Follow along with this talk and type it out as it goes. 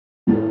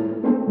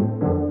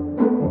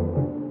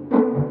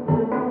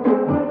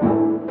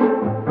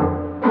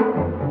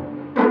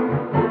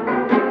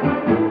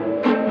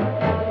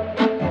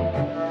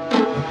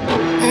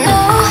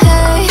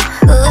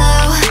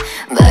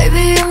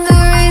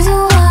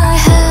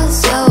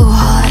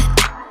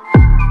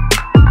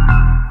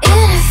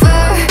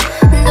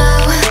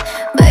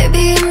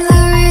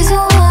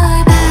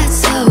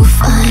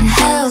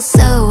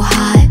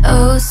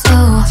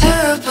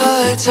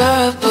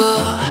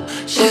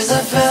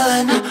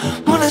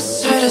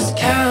sweet as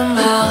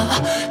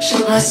caramel.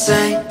 She's my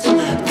saint.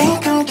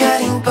 Think I'm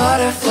getting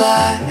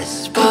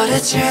butterflies, but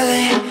it's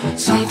really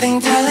something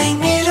telling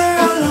me to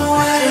run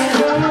away.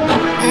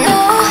 No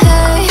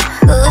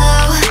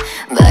halo,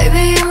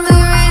 baby, I'm the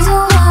reason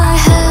why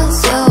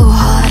hell's so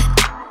hot.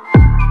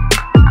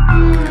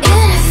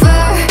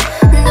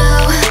 Inferno,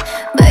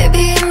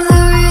 baby, I'm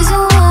the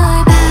reason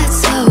why that's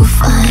so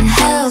fun.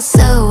 Hell's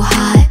so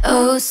hot,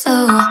 oh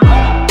so hot.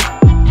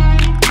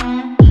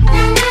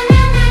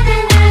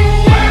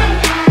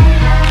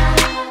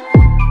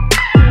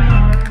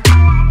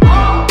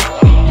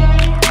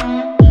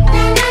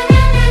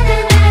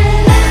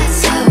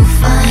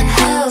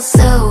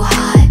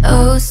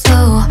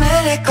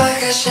 Manic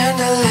like a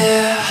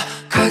chandelier,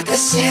 crack the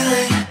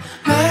ceiling.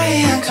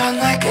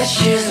 Marie-Antionette,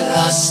 she's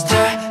lost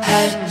her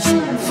head.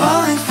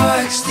 Falling for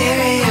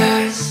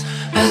exteriors,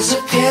 as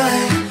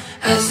appealing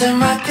as there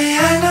might be.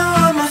 I know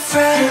I'm a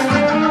friend.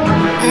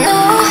 No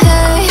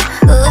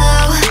halo,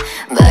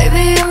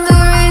 baby, I'm the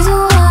reason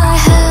why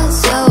hell's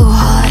so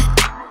hot.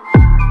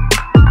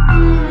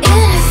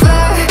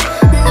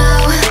 Inferno,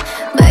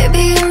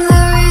 baby, I'm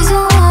the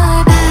reason why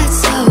that's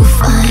so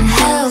fun.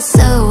 Hell's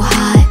so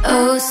hot,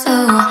 oh so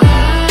hot.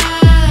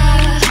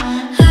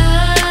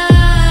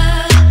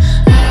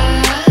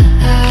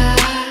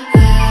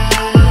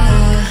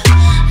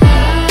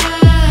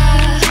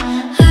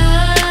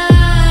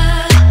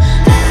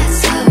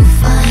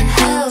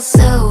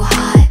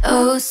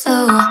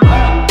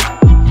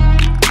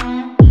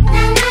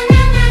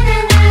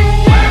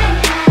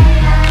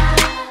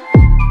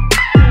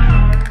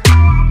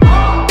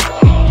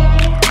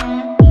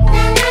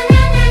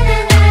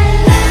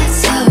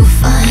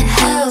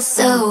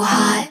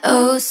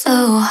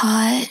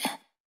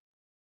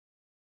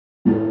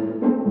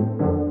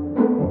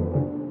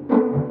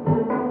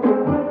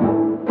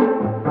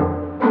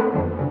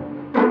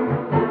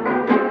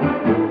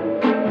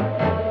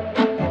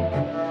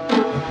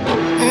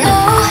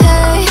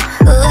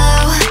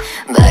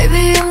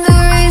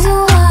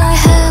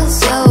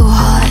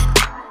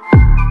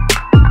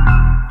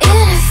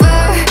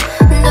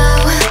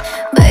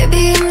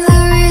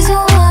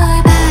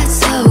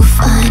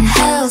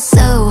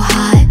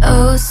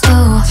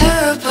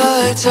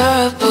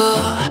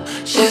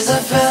 She's a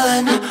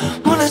villain,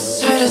 one as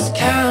sweet as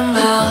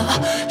caramel.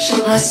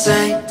 She's my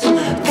saint.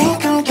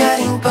 Think I'm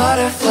getting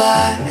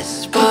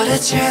butterflies, but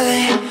it's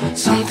really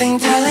something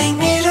telling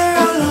me to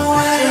run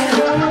away.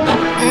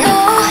 No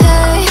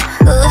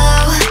halo,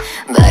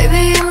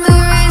 baby, I'm the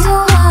reason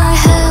why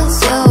hell's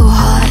so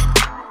hot.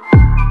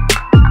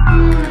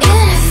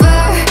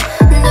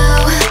 Inferno,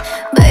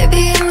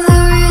 baby, I'm the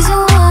reason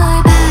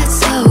why that's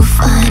so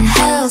fun.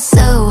 Hell's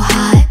so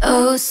hot,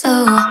 oh so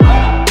hot.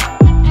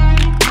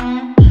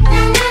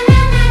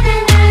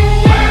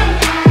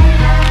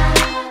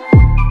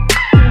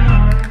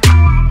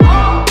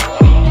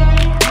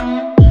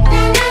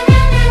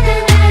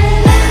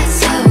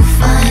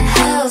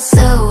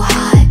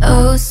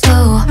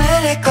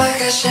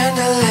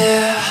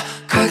 Chandelier,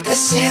 crack the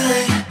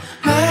ceiling.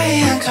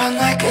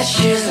 Marie-Antionette,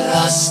 she's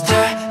lost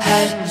her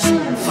head.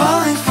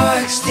 Falling for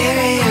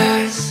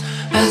exteriors,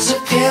 as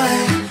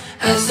appealing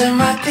as there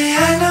might be.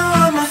 I know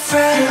I'm a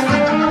friend.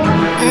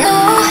 No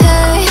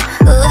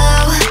halo,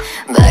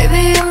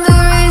 baby, I'm the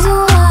reason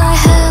why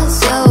hell's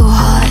so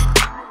hot.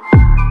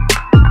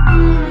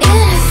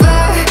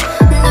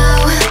 Inferno,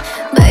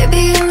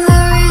 baby, I'm the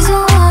reason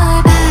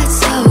why that's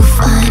so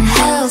fun.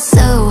 Hell's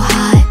so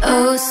hot,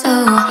 oh so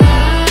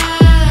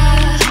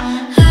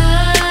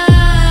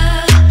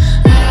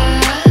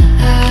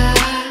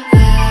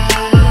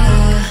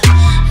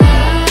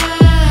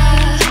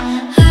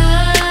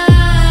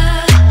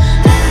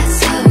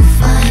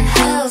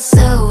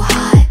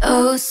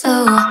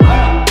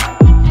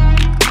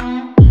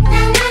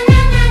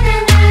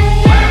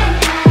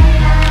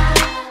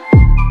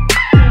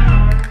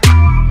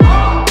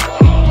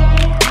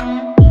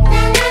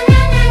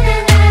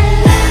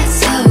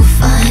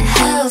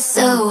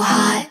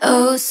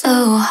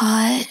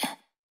hot.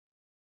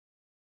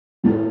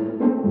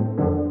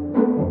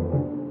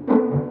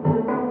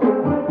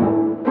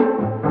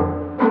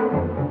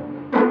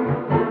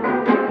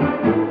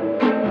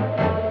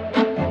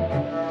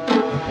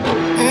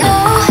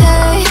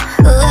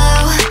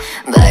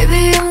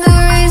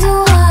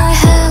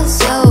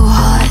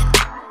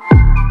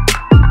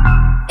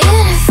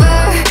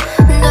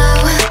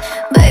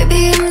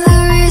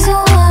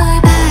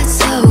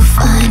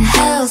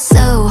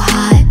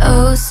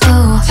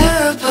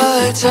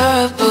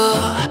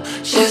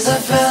 She's a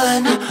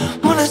villain,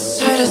 one as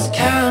sweet as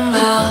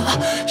caramel.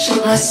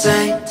 She's my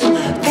saint.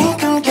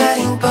 Think I'm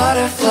getting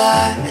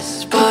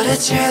butterflies, but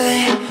it's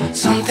really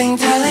something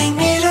telling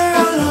me to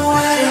run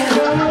away.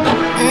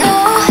 No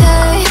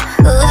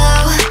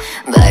halo,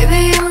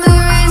 baby, I'm the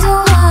reason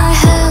why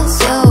hell's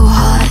so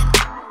hot.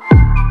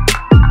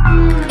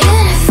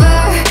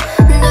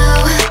 Inferno,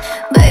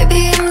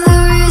 baby, I'm the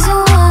reason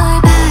why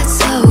that's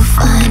so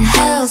fun.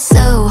 Hell's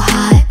so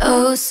hot,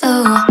 oh so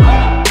hot.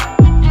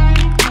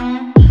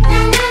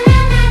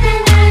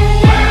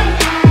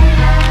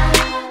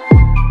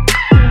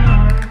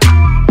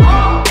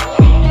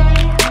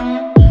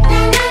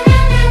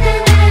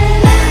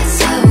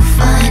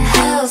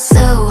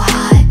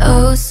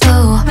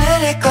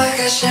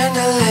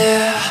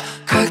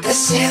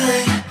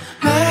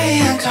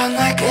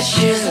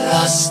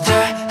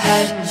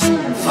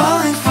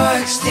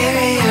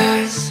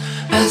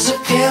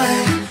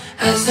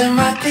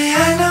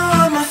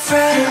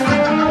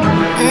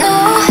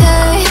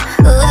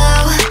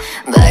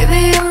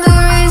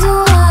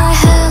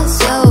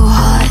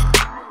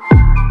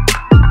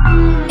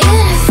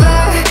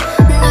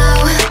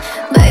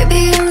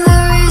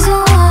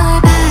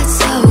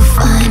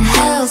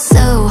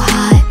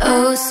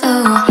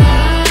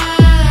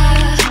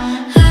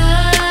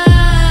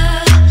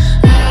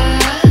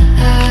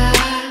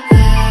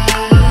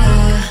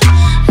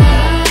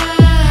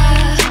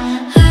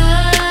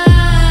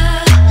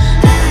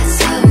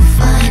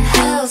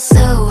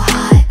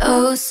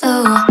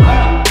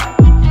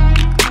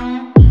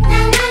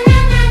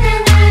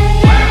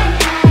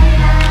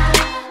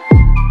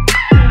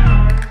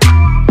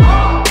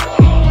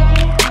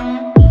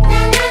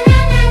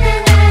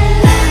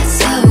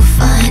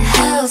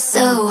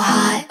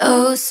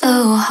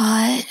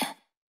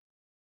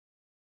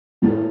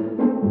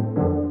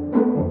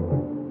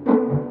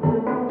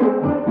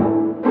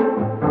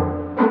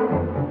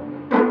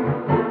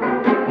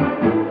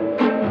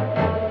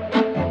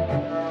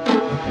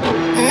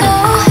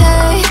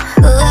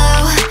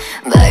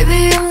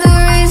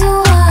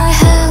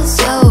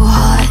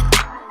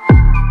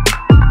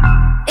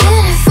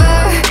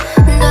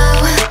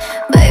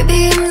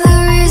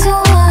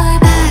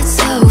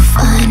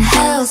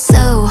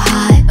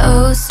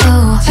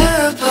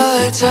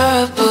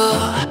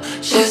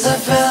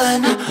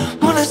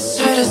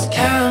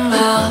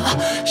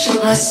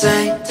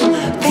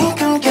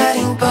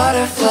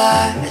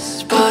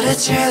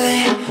 it's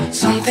really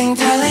something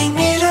telling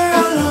me to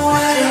run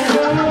away.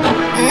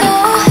 No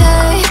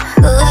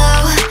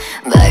halo,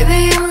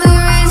 baby, I'm the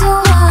reason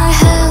why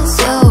hell's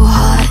so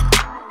hot.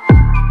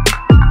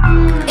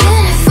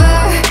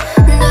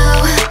 Inferno,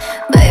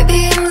 baby,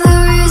 I'm the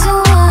reason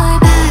why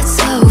bad's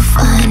so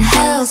fun.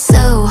 Hell's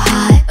so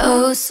hot,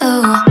 oh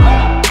so hot.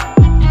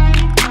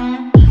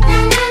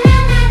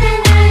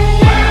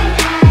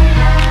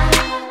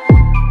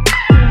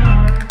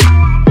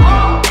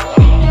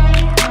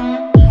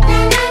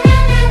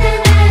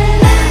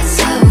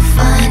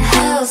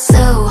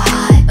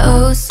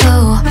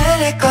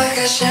 Manic like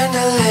a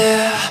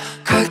chandelier,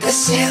 crack the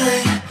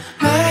ceiling.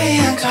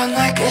 Marie-Antionette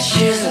like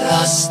she's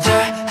lost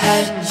her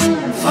head,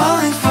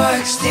 falling for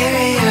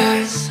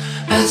exteriors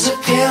as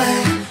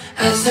appealing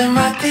as there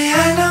might be.